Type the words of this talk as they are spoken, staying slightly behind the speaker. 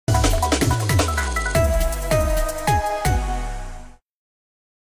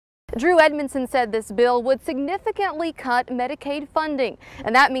Drew Edmondson said this bill would significantly cut Medicaid funding,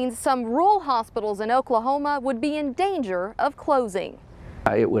 and that means some rural hospitals in Oklahoma would be in danger of closing.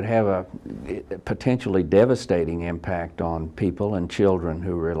 It would have a potentially devastating impact on people and children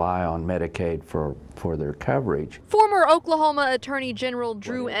who rely on Medicaid for their coverage. Former Oklahoma Attorney General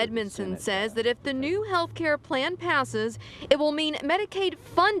Drew Edmondson says that if the new health care plan passes, it will mean Medicaid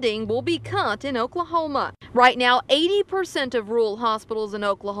funding will be cut in Oklahoma. Right now, 80% of rural hospitals in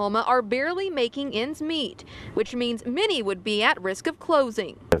Oklahoma are barely making ends meet, which means many would be at risk of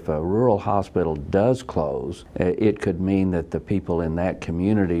closing. If a rural hospital does close, it could mean that the people in that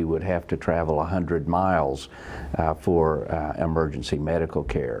community would have to travel 100 miles for emergency medical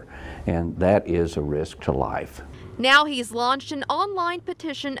care, and that is a risk to life. Now he's launched an online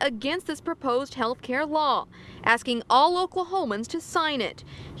petition against this proposed health care law, asking all Oklahomans to sign it.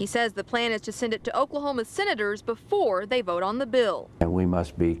 He says the plan is to send it to Oklahoma senators before they vote on the bill. And we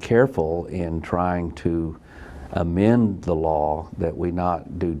must be careful in trying to amend the law that we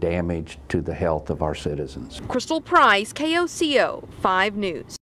not do damage to the health of our citizens. Crystal Price, KOCO 5 News.